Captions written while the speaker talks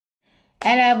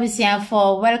Hello,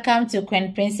 Busianfo. Welcome to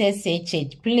Queen Princess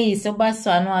HH. Please,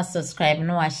 no subscribe,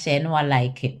 no share, no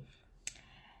like it.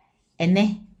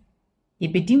 Ene, ye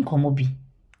bedin komobi.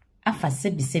 Afa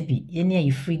sebi, ye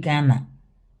free Ghana.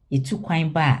 Ye tu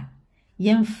kwine ba.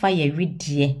 Yen fire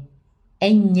ridie.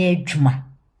 Enye juma.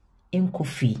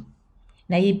 Enkofi.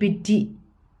 Na ye bedi.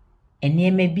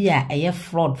 Enye mebia eye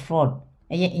fraud.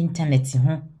 Eye internet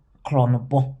ho.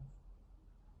 Kronobo.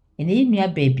 Ene ye nua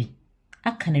baby.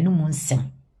 Aka ne no mu nsem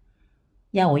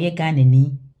ya wo ye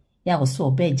Ghanian ya wo so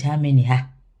oba Germany ha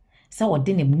sa wo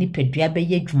de ne nipadua be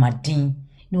ye dwumaden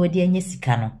ne wo de anya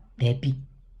sika no da bi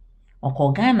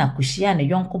okọ Ghana kuhia ne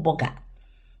yonko boga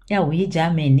ya wo ye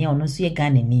Germany ono so ye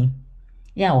Ghanian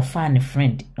ya wo fa ne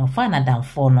friend no fa na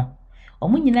damfo no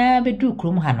omu nyina be du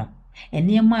krom ha no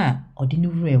enema a ode ne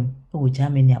wuram e wo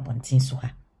Germany abonten so ha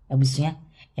abusua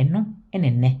eno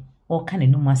enenne wo ka ne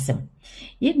no masem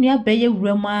ye nua be ye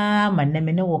wurama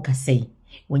maneme ne wo kasei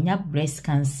wonya breast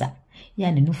cancer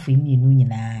ya ne no funi enu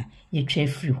nyina ye twa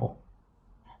free ho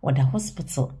oda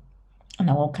hospital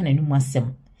na wo ka ne no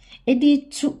masem edi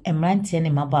tu emrante ne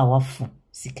maba wafo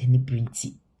sika ni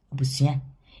brinti abusua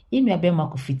ye nua be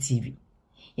makofi TV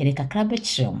ye de kakra be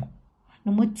kirem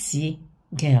no motie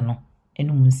girl no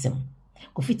enu munsem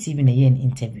kofi TV na ye an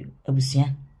interview abusua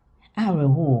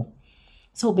areho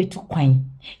so betu kwan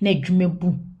na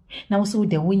adwumabu na wo so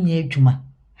de wonya adwuma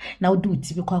na wo do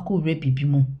ti bi kwa ko wura bibi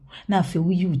mu na afa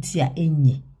wo yi uti a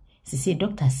enye se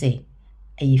doctor say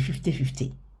aye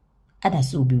 50-50 ada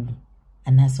so obewu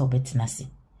ana so betina se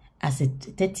as a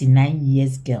 39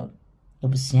 years girl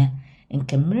obusia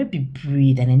enkamra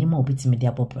bibiri da nanima obetimi de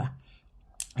abobra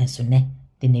enso ne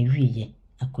de na wieye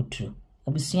akotru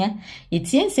obusia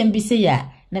yetie nsem bi se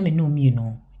ya na me no mi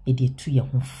no e de tu ye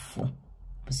hofo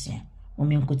obusia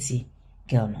ominkoti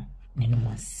girl no nenu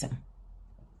masem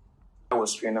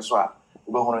was trained so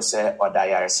we go to say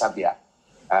odayare sabia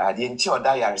the enti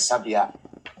odayare sabia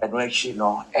and when she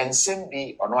no ensem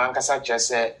bi ono ankasa che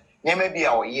say nyema bi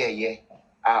a oyeye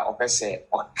a opese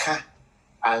oka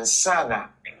ansana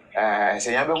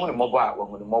se nyame hu ne mobo a wo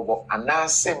hu ne mobo ana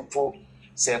simple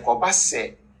se koba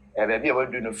se be bia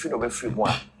wadu no fi no be free mu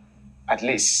a at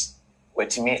least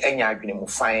wetimi enya adwene mu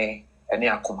fan ene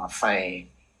akoma fan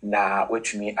na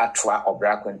wetumi atwa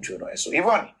obra kwantu no so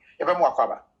even ebe mu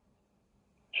akwaba.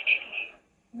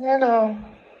 Hello.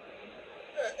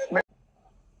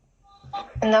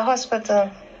 In the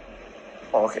hospital.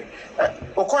 Oh, okay.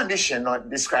 What condition? Not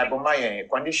describe my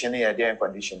condition here. Their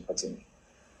condition, continue.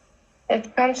 It's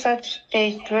cancer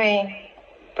stage 3,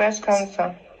 breast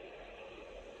cancer.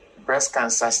 Breast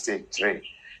cancer stage 3.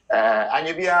 And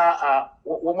you be a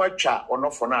woman chat or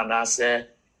not for now, and I say,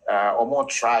 or more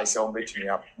try, say, on between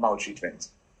your maltreatment.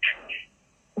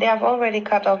 They have already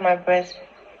cut off my breast.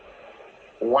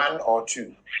 1 or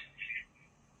 2?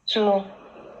 2.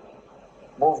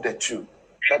 Move the 2.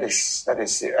 That is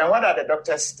it. And what are the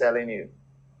doctors telling you?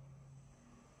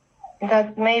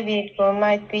 That maybe it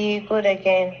might be good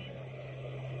again.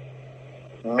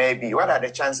 Maybe. What are the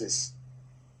chances?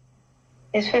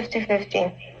 It's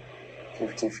 50-50.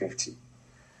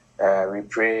 50-50. We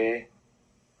pray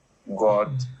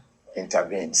God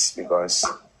intervenes because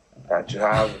to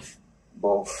have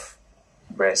both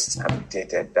breasts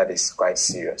amputated, that is quite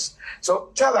serious. So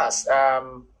tell us,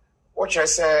 what you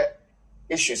say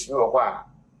issues we were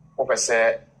what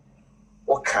say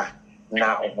oka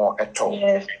na omo eto.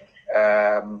 Yes.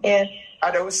 Yes.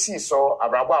 I don't see so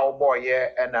abraba boy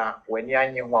here and when you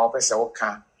anyi ho opese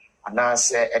oka ana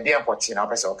say e dey important na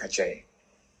opese oka che.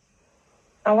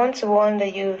 I want to warn the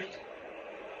youth.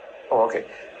 Oh, okay.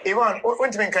 Ivan,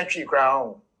 what do you mean country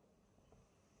crown?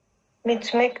 Me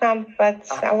to make up,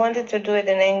 but I wanted to do it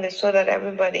in English so that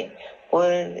everybody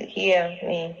will hear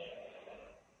me.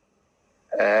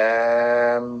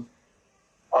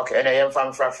 Okay, and I am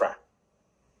from Frafra.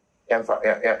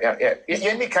 Yeah.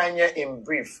 Any kind in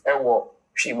brief,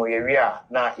 Shimo area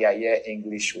na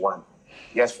English 1.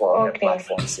 Just for the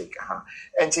platform sake.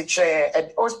 And teacher,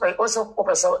 and also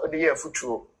the year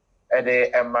future at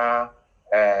the Emma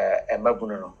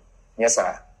Buno. Yes,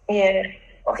 sir. Yeah.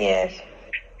 Okay. Yes.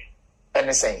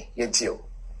 Anything you do.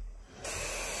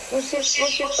 What's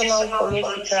for now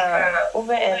political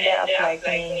over and there like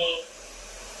me.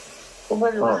 Over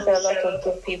a lot of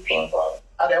good people.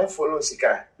 I don't follow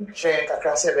Sika. Share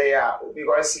Kakra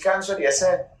because Sika so they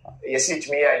said, you see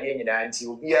to me, I didn't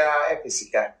until be a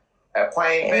episika.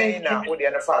 Quite many now, would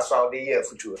the first out the year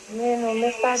for 2. No,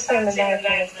 Mr.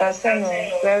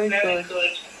 Senator, very good.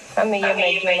 I'm a young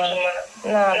man.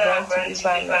 Now I'm going to be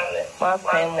by my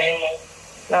family.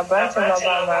 Now, Branson,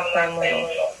 my family.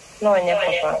 No, I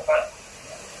never.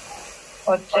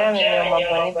 Or tell me your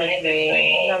money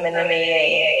be no me.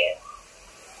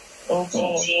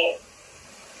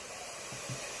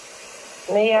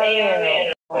 May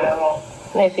I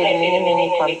if it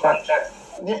mini contract.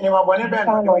 Nema bone ben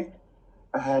no do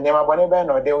nema bone ben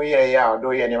no de we ya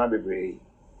do ye nema bebre.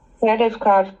 Credit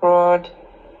card fraud,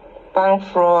 bank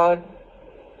fraud,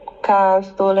 cars,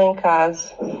 stolen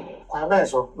cars. Kwa ben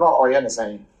so no oye ne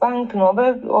san. Bank no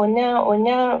be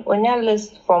onya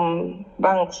list from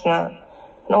banks na.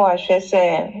 No I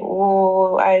say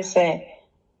wo I say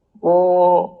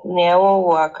wo near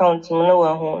wo account mo no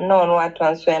ho no I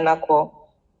transfer na ko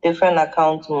different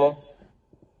account mo.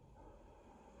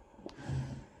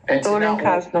 Stolen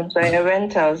cars no so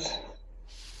rentals.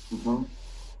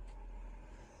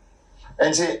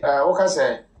 And see what can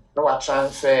say no wa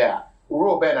transfer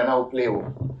uro ben na wo play wo.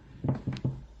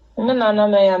 No me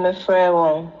frɛ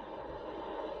won.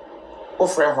 O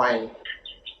frɛ hwan?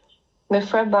 Me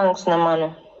frɛ banks na ma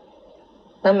no.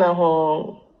 Na me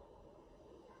ho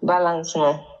balance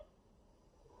no.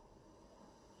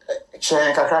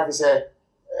 Chen kakra bi say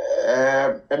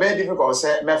e be difficult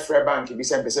say me frɛ bank bi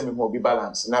say pese me ho bi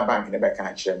balance na bank ne be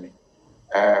kan kyerɛ me.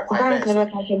 Bank ne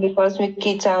be kan kyerɛ because me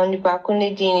kita on the back on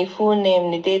the full name,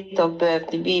 the date of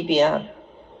birth, the BBA.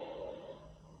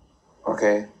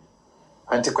 Okay.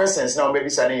 And the questions now maybe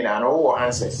saying and all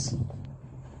answers.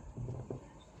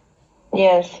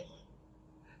 Yes.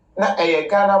 Na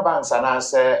Ghana banks and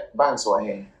answer banks were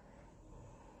here.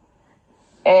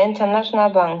 International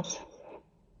banks.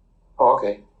 Oh,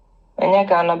 okay. And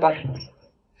Ghana banks.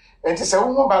 And it's a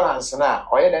woman balance now,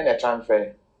 or then a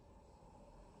transfer.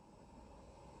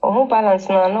 Oh, balance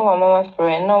now, no, mama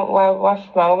friend, no, what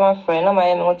my mama friend, no,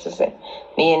 my what to say.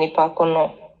 Me any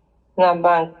pacono. Na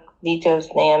bank details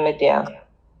name there.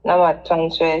 Na ma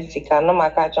transfer sika, no ma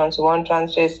catch on to one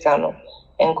transfer scan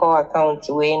and call account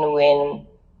when.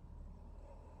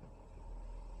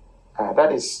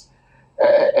 That is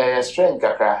a strange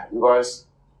kakra because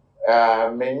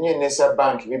many nessa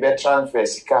bank we be transfer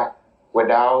sika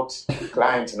without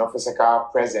client and officer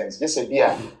presence. This is be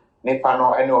Nepa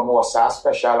no any more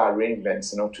special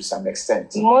arrangements, to some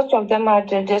extent. Most of them are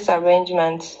just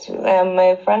arrangements.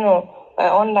 My friend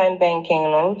online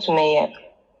banking, to me.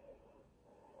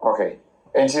 Okay.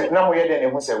 And now we are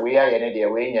who say we are any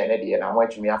and I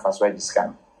want me to first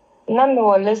discount. Number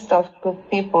a list of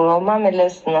people or mommy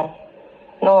list no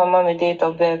mommy date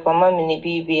of birth or mommy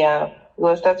BBA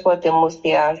because that's what they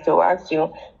mostly ask. They'll ask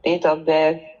you date of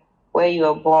birth, where you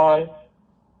were born,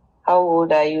 how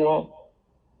old are you,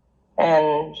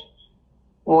 and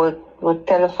with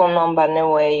telephone number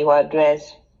and where you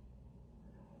address.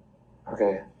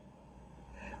 Okay.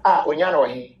 When you know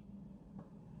he.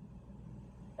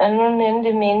 And in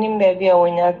the meaning, baby,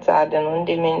 when you're sad and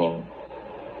the meaning.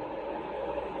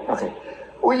 Okay.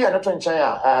 We are not in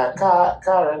China. Car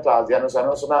rentals, the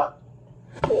answer not.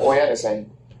 We are the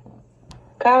same.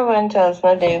 Car rentals,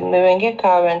 no, they may get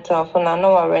car rental for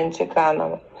no, I rent a car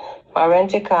number. I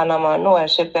rent a car number, no, I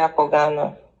ship back for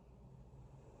Ghana.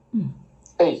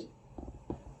 Hey.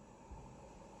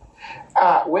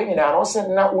 When you are also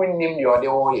not winning your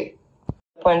the way.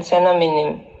 Points and a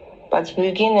minimum. But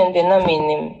beginning the no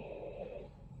meaning.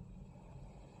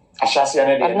 I shall see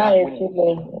another.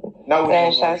 Now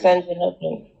I shall send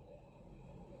nothing.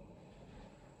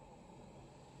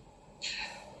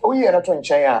 We are not in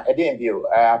China, a day view,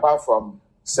 apart from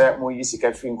Sir Moy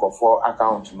Sika Finko for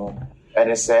account, no,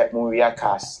 and a Sir Muria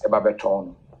cast a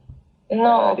babaton.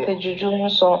 No, Juju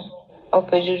so, or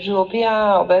Juju,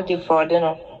 or defrauding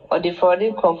or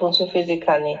defrauding compulsion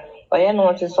physically, or you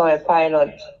notice a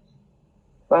pilot.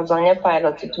 Was on your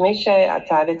pilot to make sure I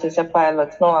target is a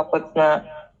pilot, no airport na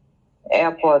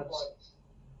airport.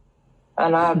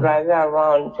 And I'll drive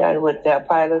around with their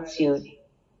pilot suit.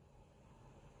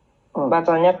 But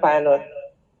on your pilot.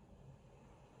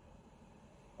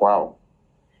 Wow.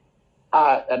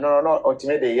 No,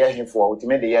 ultimate the year him for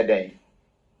ultimate the year day.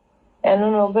 And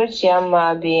no, but you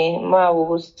be my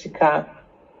wustika.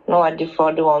 No, I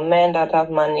defraud one men that have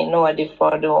money, no, I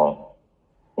defraud one.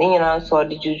 So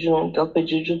the juju, Dr.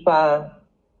 Juju pa.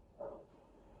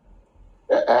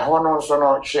 One also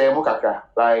not share mukaka,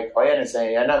 like Oyen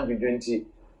saying, and I'm doing tea,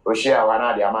 or share one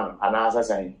of the man, and as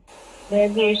saying.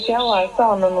 Maybe shower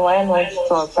sound on wine was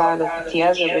so proud of the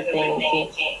other everything.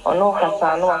 Or no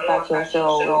Casano, I catch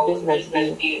yourself business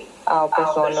view, our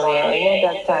person, and at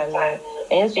that time,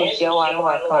 and so shower no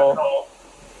account.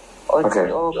 Or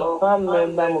family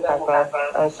Bamukaka,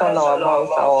 and son of a mouse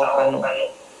or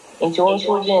into one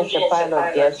children is a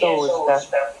pilot, their soul that.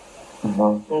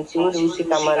 Until you see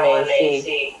come and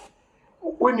say,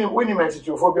 when you message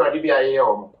you for your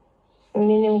DBI,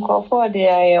 meaning call for the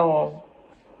IO.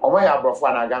 Omo ya abrofo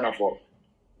na Ghana for.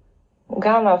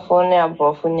 Ghana for ne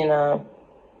abrofo nyina.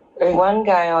 One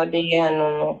guy or the year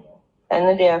no.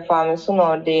 And the farm so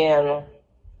no the year no.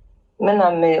 Me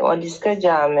na me or the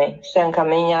schedule me sen ka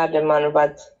me nya the man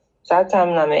but that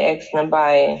time na me ex na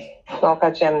buy no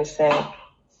ka che me say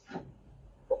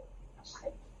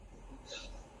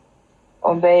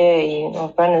obey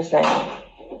open say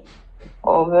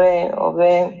obey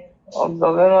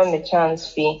my chance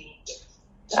fee.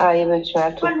 You will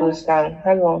try to post scan.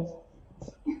 Hello.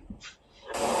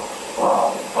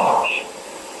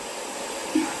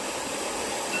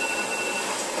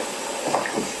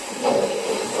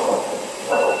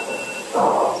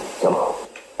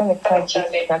 I'm a catch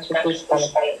not to post scan.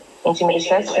 Intimate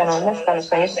sex scan or less scan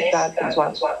so you start at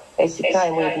once. It's the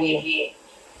time will be.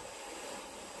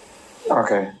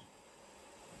 Okay.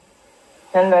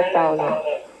 100,000.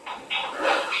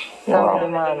 Now the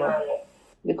man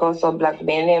because of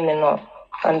blackmailing and not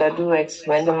under do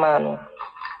explain the man.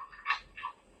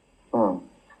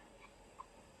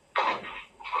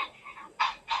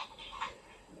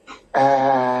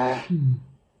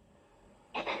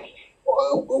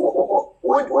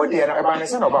 What the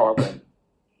Ebanesen about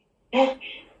what?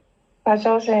 That's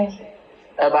all saying.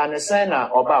 Ebanesen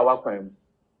about what crime?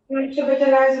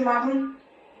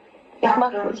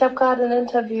 I've got an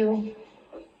interview.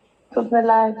 Put me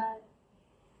live.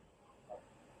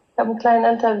 I'm a client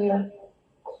interview.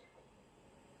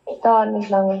 Don't need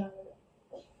long.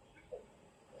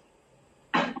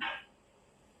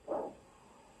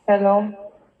 Hello?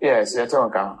 Yes, you're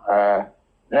talking.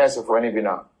 Nurse for any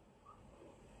bina.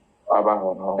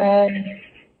 About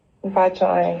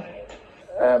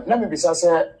let me be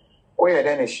say, oh, yeah,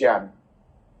 then is Shian.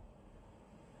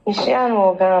 Is Shian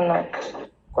or Ghana?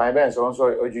 Quite bad, so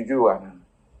you do one.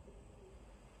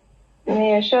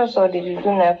 Yeah, sure, so did you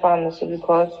do that pharmacy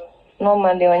because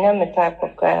normally when I'm a type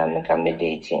of guy, I can be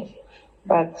dating.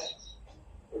 But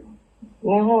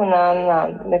me who na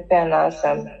me pen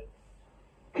asam.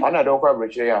 Ana don't quite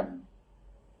reach yan.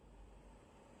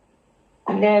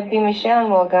 There be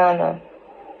Michelle or Ghana.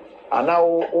 And now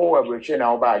all reach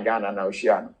now by Ghana now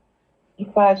Shian.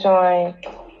 If I join.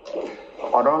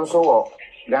 Or don't so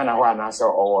Ghana one answer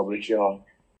or reach you.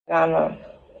 Ghana.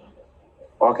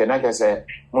 Okay, like I say,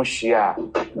 Mushia,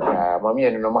 Mammy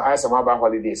and no I some about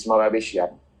holidays, small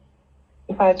Abishian.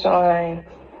 If I join.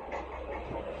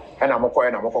 And I'm a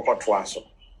coin, I'm a cocoa twice.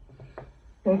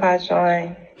 If I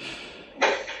join.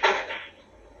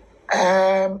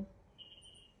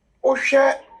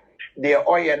 Share the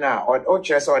oil now, or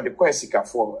chess or the Quesica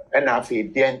for and a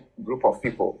then group of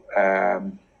people,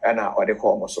 and or the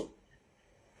home also.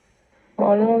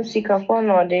 Oh, no, Sika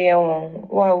or the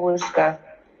what was that?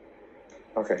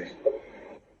 Okay.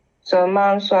 So,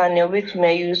 man, so I know which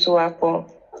may use so I'll call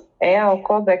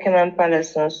Beckham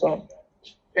Palace and so.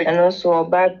 And also, a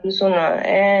bad person,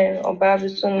 or bad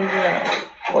person,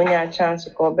 when you have a chance to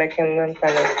call Beckham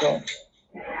Palace.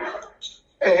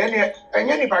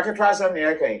 Any packet try something,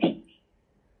 okay?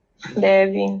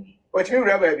 Debbie. What you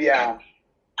rubber be?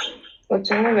 What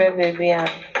you know, baby? And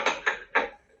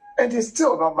it's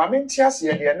still not Mammy Chassis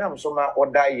and the name so much or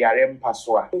die yarem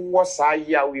passoa. What's I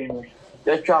ya win?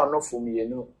 The child no for me, you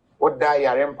know, or die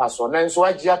yarem passoa. And so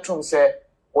I jatun said,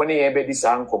 when he ever this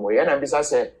uncle, and besides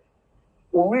said,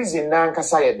 reason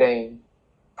Nankasaya Dane,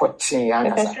 putting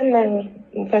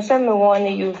person me want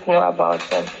you to know about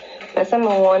them. Person me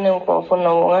want him for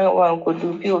no one could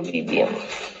do POBBM.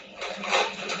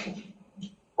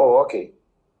 Oh, okay.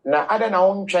 Now, I don't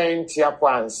know, trying to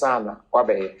apply sana,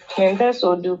 Wabe. Members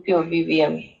will do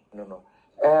POBBM. No.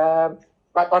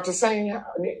 But what to say,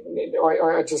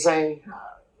 or to say,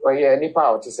 or yeah, any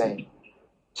power to say.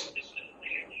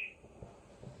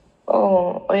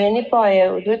 Oh, any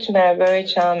power, which may very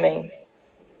charming.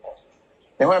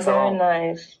 Very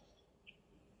nice.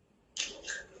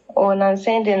 Oh, and I'm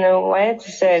saying, you know, why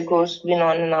to say ghost been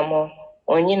on no more.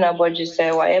 When you know what you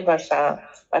say, whatever, sir.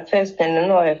 At first, then you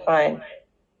know I fine.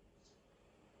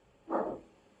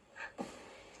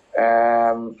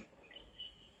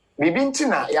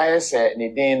 Bibintina, yes,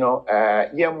 Nidino,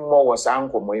 yam more was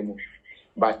uncle Moimu,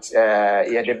 but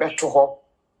yeah, the better hope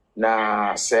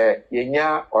na say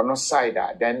yenya or no side,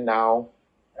 then now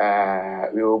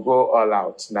we will go all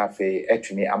out na fe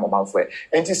etumi amomanfo.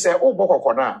 And to say, oh, Boko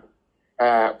Kona,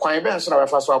 Quine Ben Sona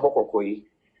Faso Boko Koi,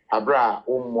 Abra,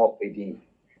 mo edi.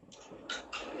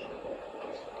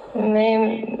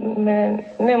 Me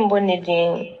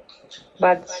bonidin,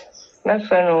 but my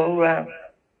friend Ura.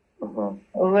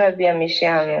 Ura be a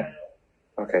Michiano.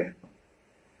 Okay.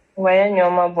 Why are you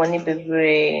my bonny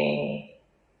baby?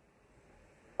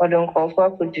 Or don't call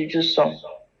for juju song.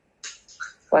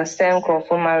 was time call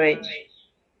for marriage.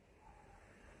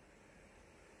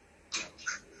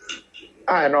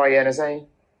 I know you're saying.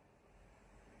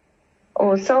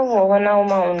 Oh, so when I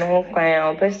want to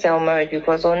find best sell marriage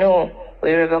because I know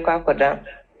we Rebecca Koda.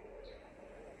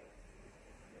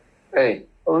 Hey.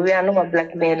 We are no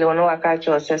blackmail or no catch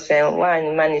or say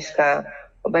one man is car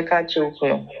or catch you.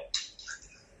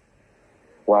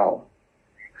 Wow.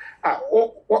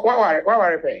 What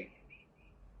are you paying?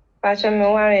 Catch me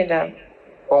worried. Don't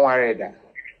worry that.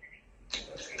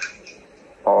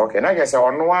 Oh, okay. Now, guess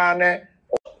on one.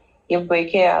 You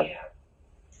break it up.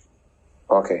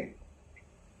 Okay.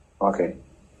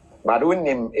 But when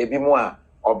him a bit more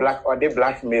or black or the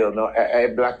blackmail, no, a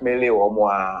blackmail or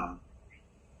more.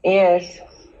 Yes.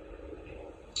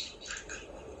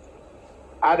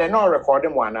 Are they not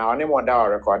recording one now? Only one that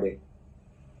recording.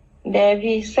 There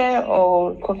be said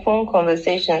or phone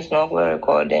conversations not were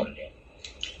recording.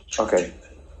 Okay.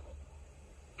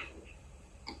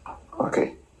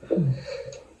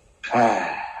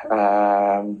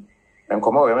 And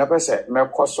come over, my person, my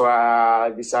course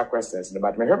visa questions,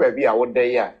 but my baby, I would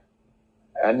there,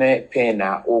 and a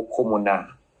pena or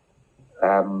commona.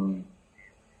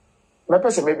 My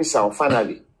person maybe sound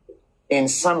finally. In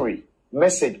summary,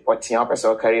 message or tia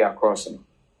person carry across them.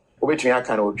 Between I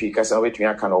can repeat, because I between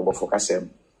I can overfocus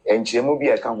them. And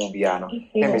Jimmy, I can't be an.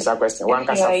 Let me say question. One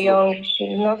If you are young, you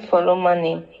should not follow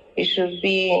money. You should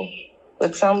be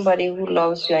with somebody who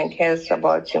loves you and cares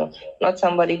about you, not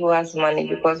somebody who has money,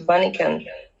 because money can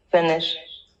finish.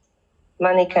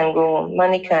 Money can go.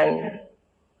 Money can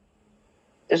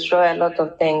destroy a lot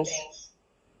of things.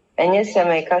 And yes, I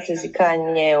may cast a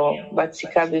can, but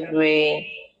Sika be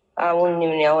gray. I won't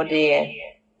even know the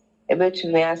a bit to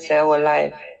me as our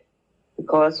life.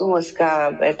 Because who was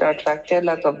scam, it attracted a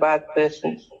lot of bad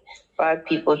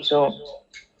people too.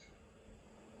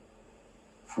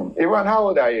 Ivan, how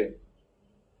old are you?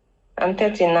 I'm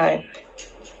 39.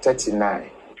 39.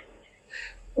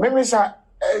 Maybe, sir,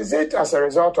 is it as a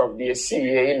result of the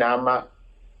CA in Ama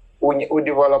who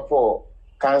develop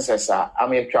cancer, sir?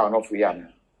 I'm a crown of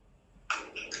Rihanna.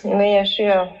 Yeah,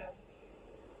 sure.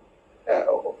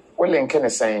 Willing can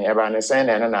say about the same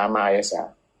and Ama, yes, sir.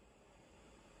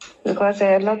 Because I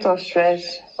had a lot of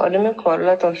stress, or they make a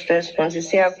lot of stress when you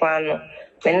see a pan,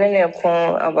 when they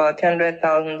about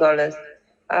 $100,000.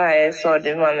 I saw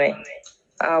the mommy.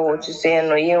 I would say,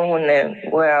 no, you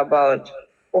were about.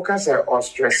 Okay, sir, or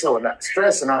stress, so that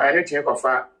stress now, anything of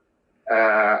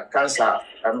cancer,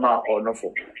 or no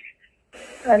food.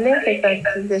 I think it's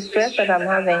that the stress that I'm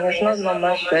having is not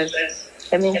normal stress.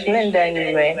 I mean, it's meant that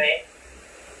anyway.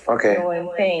 Okay. So I'm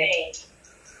in pain.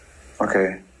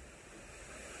 Okay.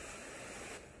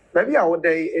 Maybe I would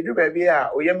do baby,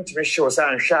 or you to make sure,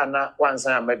 son, Shana, once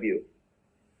I maybe you.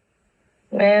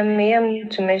 Me, I'm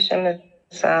to mention it,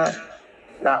 sir.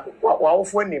 Now, what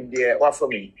for him, dear? What for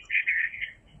me?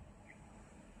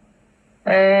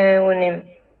 When him.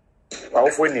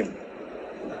 What for him?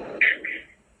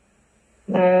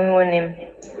 When him.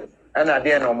 And I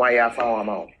didn't know my found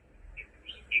amount.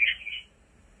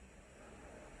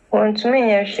 Want to me,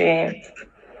 yes,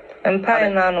 I'm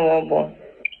paying on wobble.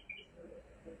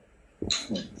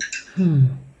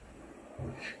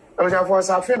 I was for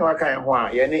something what kind of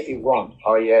one, Yenny Yvonne,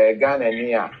 or ye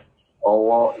Ghanian,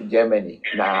 or Germany.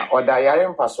 Now, or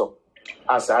Diary Paso,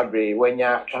 as I bring when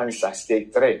ya cancer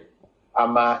stage 3.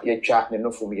 Ama ye chat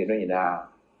no for me, you know.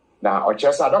 Now, or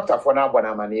just a doctor for now, when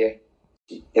I'm an ear.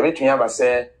 A bit to me,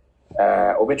 say,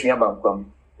 obituary bankum,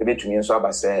 a bit to me, so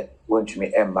I say, went to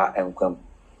me, Emma and come.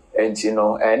 And you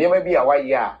know, and you may be a white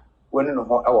ya, when you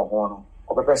know our horn,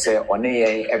 or pepper say, on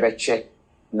a ever check.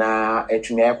 Na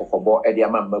etunya kokobo e dia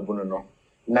mamba bunu no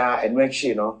na enu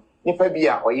achi no nipa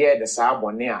bia oye de saa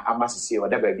bone a amasese o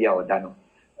da ba bia o da no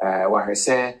wa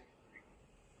hwese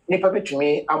nipa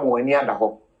betumi amoni ada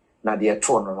ho na de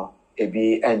to no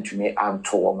ebi antumi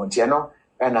anto wo montie no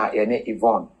na ye ne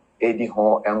Yvonne edi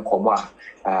ho enkomo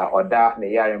a oda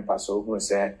ne yare mpaso hu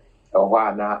se ho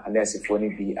ana anesifo ni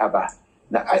bi aba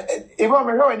na Yvonne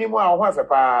me ho ani mu a ho afa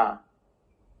pa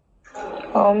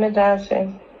Oh, me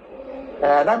dancing.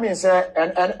 That means and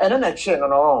then a chin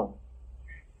no.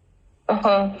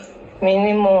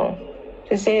 Minimum.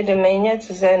 To say the mania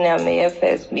to say na me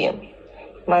first beam.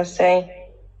 Must say.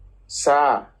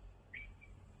 Sir.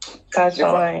 Catch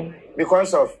on.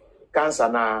 Because of cancer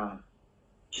now.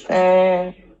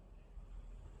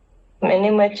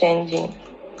 Many changing.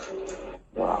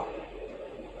 Wow.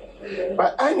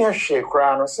 But I near shake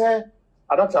crown say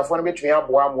a doctor for me between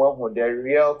one the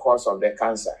real cause of the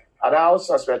cancer. And I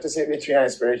also suspect to say between a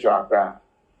spiritual crown.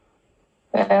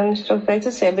 I'm suspect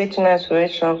to say between a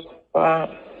spiritual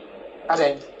crown. I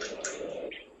think.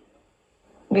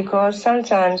 Because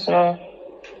sometimes, no,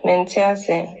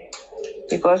 say,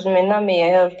 because me not me a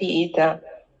healthy eater,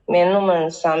 me no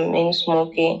man some mean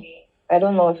smoking. I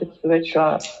don't know if it's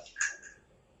spiritual.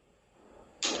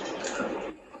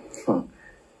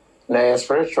 Na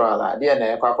spiritual, dear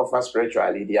na kwa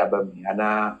spiritually the abami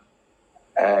ana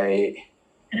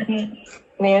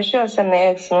Me sure say me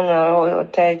ex no or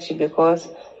touch because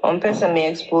one person may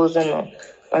expose no,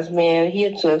 but me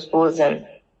here to expose them.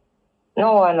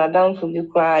 No one I don't for be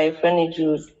cry friendly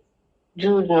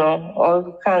Jude no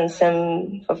or can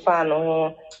some for fun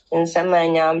no in some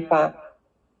nyampa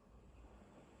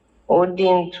or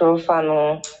din trophy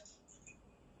no.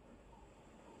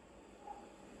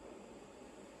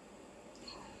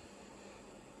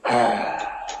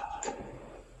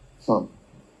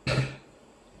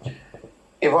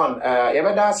 Yvonne, you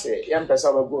better say, young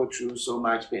person will go through so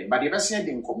much pain, but you ever see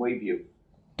anything come with you?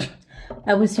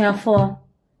 I was here for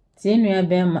Senior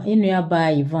Bema, in your bar,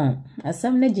 Yvonne, as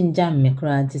some legend jam me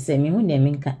cried to say me who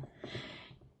naminka.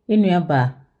 In your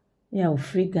bar, you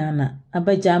free Ghana,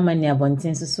 a Germany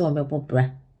abontin so be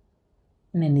popra.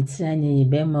 And it's any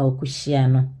Bema or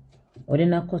Cushiano, or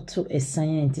then I got to a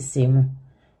sign to say mo.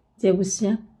 There was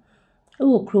ya.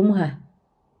 Oh, crum her.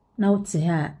 Now to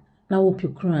her. Na wo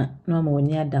pikura na ma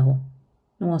woni ada ho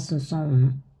na wasonson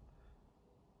ho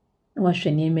na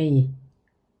wahwe ne mayi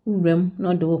uwram na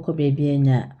odo wokọ baabi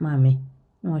anya maame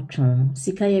na watwon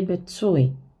sika ye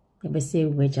betoe ye be se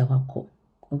ewaja kwakọ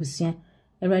obusia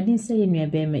awradin se ye nua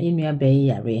be ma ye nua ba ye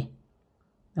yare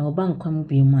na oba nkwam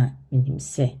bi mu a menim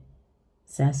se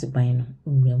saa suban no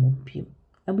uwram bio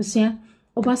abusia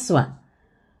obaso a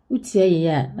utie ye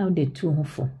ya na ode tu ho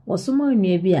fo wosoma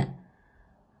nua bi a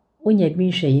onya bi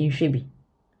nhwe yinhwe bi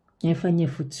nyefa nye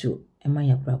futu ema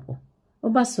ya brabo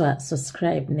obaso a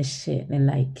subscribe ne share ne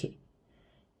like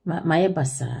ma ye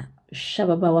basa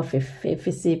shababa wa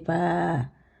fefese pa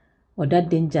oda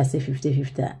danger se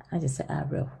 50-50 aje se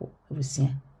abreho obusia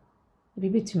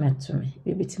bibetumi atome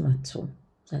bibetumi atom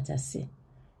zata se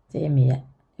te me ya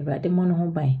ewrade mo no ho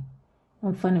ban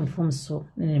onfa ne mfom so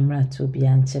ne mra to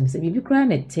bia nchem se bibi kra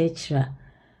na techra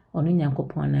onu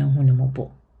nyankopon na hu ne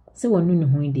mobo se wonu ne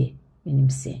hu de menim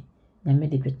se na me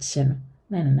de beche no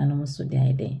na nananom so de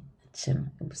aide ache no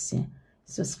obusia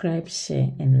subscribe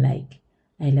share and like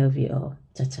I love you all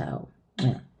ciao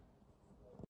ciao